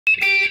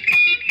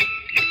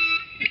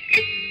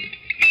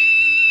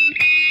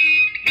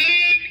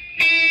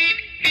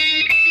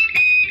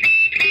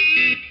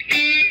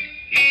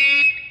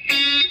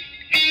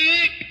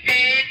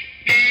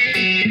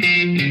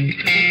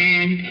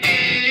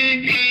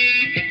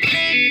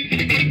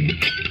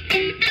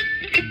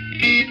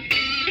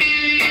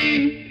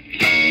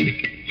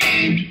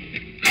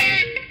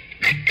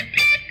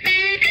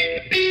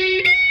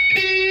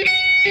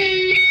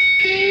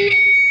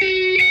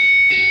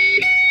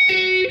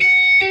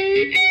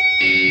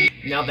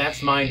Now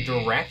that's my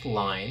direct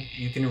line.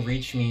 You can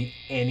reach me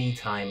any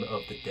time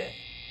of the day.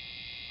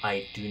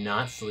 I do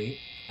not sleep.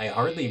 I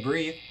hardly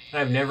breathe.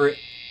 And I've never,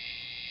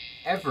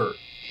 ever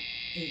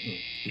eaten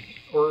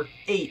or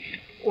ate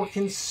or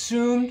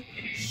consumed,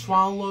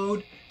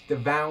 swallowed,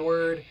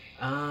 devoured,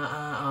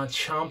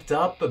 chomped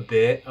up a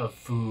bit of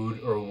food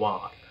or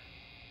water.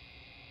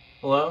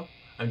 Hello,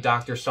 I'm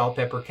Dr. Salt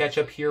Pepper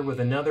Ketchup here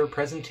with another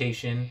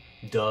presentation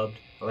dubbed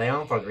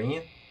Léon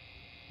Fadrin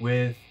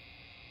with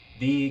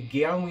the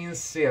Ween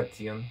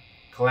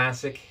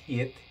classic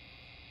hit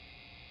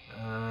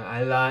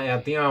I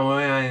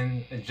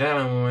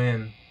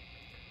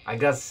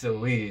Got A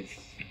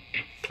Weasel.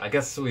 I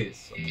Got A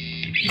Weasel.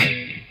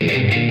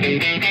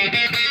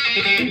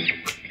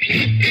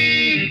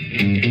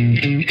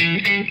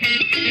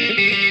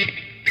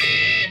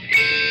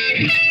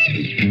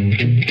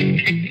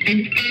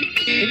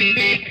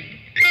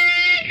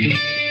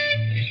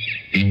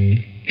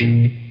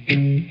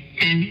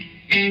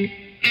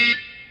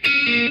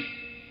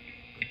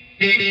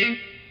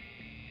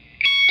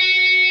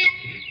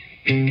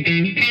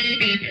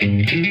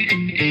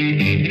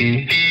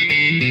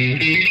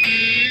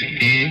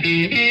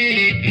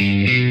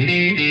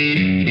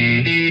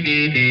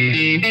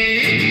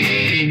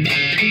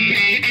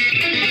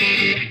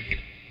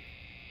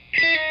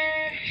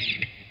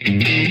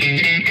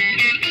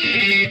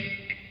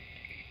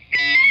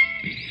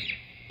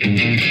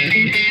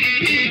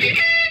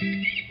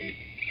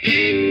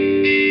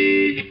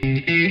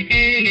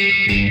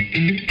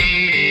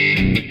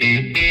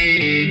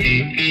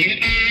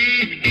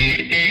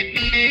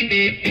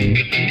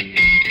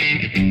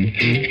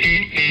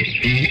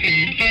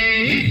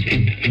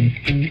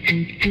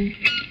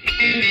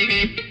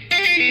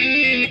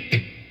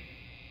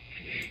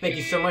 Thank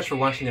you so much for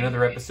watching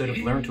another episode of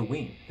Learn to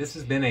Ween. This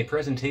has been a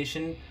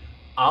presentation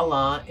a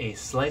la a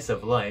slice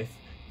of life.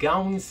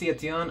 Gawin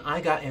Siation, I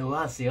Got A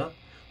Weasel,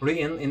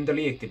 written in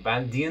the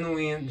by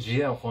Ween.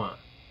 Please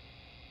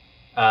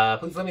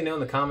let me know in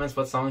the comments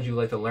what songs you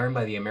would like to learn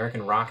by the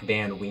American rock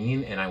band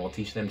Ween, and I will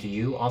teach them to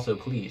you. Also,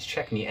 please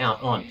check me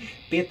out on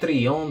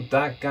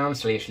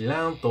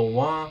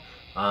patreon.com/lantowa.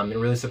 It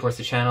really supports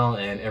the channel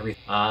and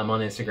everything. I'm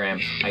on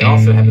Instagram. I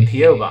also have a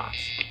P.O. box.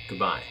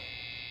 Goodbye.